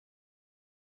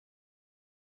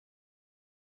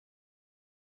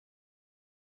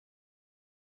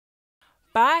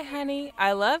Bye, honey.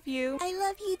 I love you. I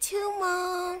love you too,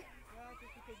 Mom.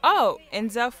 Oh, and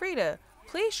Zelfreida,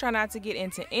 please try not to get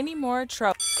into any more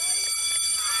trouble.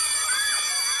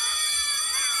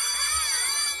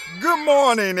 Good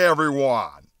morning,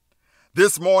 everyone.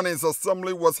 This morning's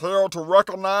assembly was held to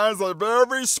recognize a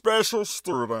very special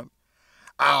student.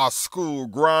 Our school,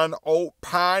 Grand Oak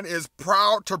Pine, is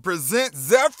proud to present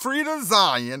Zelfreida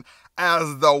Zion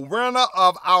as the winner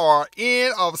of our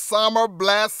End of Summer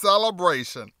Blast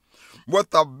celebration with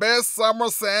the Best Summer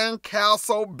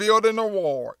Sandcastle Building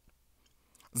Award.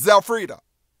 Zelfreida,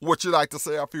 would you like to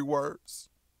say a few words?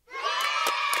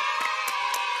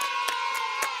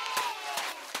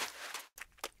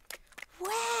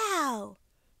 Wow!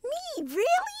 Me, really?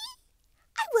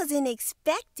 I wasn't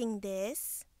expecting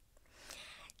this.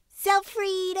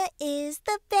 Zelfreida is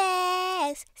the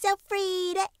best.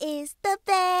 Zelfreida is the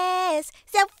best.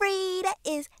 Zelfreida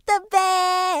is the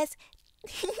best.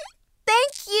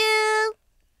 Thank you.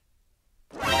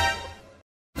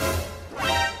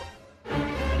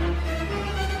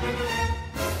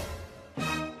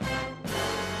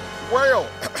 Well,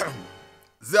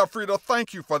 Zelfreida,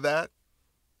 thank you for that.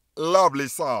 Lovely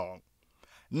song.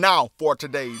 Now for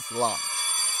today's lunch.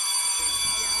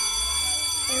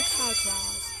 Okay,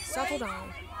 class, settle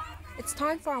down. It's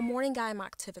time for our morning game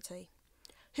activity.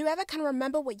 Whoever can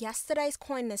remember what yesterday's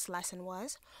kindness lesson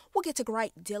was will get a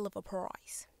great deal of a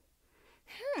prize.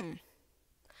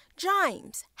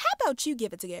 James, how about you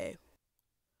give it a go?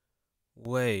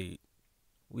 Wait,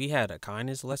 we had a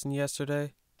kindness lesson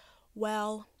yesterday?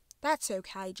 Well, that's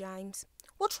okay, James.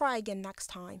 We'll try again next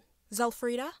time.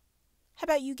 Zelfreida, how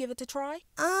about you give it a try?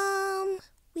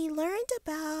 We learned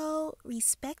about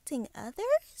respecting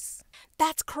others?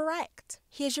 That's correct.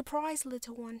 Here's your prize,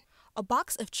 little one. A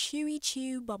box of Chewy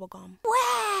Chew bubblegum.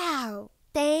 Wow!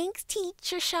 Thanks,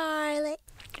 Teacher Charlotte.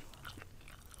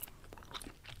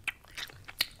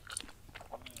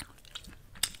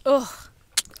 Ugh.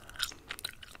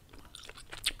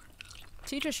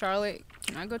 Teacher Charlotte,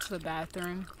 can I go to the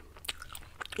bathroom?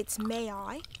 It's may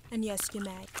I, and yes, you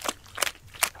may.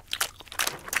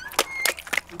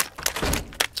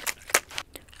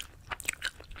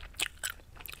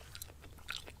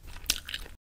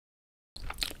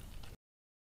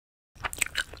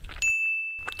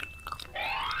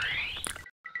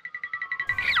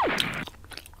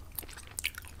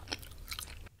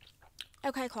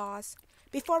 Okay, class.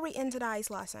 Before we end today's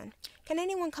lesson, can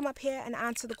anyone come up here and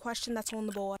answer the question that's on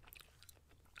the board?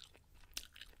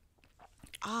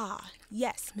 Ah,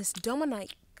 yes, Miss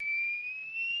Dominique.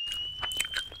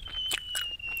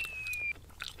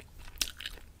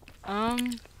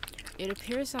 It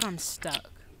appears that I'm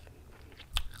stuck.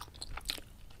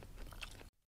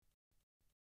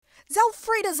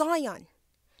 Zelfreida Zion,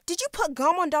 did you put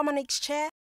gum on Dominique's chair?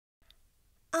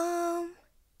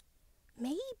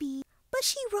 Maybe, but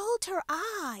she rolled her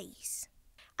eyes.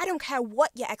 I don't care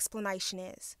what your explanation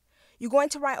is. You're going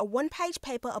to write a one-page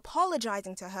paper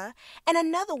apologizing to her and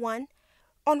another one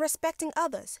on respecting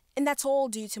others, and that's all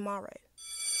due tomorrow.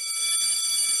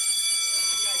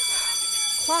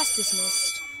 Class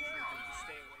dismissed.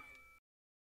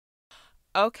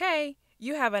 Okay,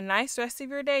 you have a nice rest of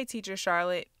your day, Teacher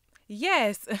Charlotte.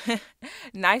 Yes,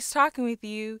 nice talking with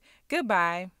you.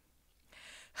 Goodbye.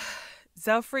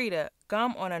 Zelfreida,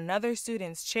 gum on another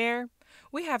student's chair?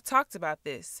 We have talked about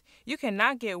this. You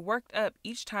cannot get worked up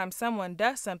each time someone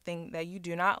does something that you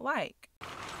do not like.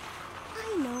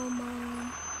 I know,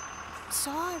 Mom. I'm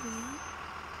sorry.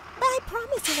 But I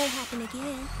promise it won't happen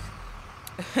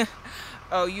again.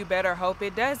 Oh, you better hope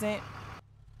it doesn't.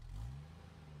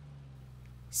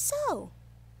 So,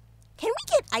 can we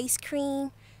get ice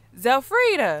cream?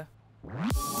 Zelfreida!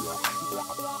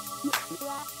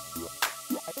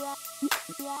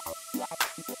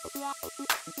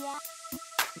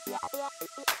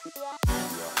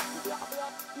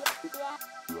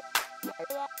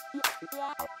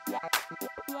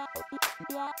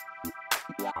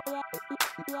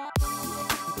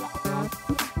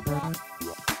 Yeah.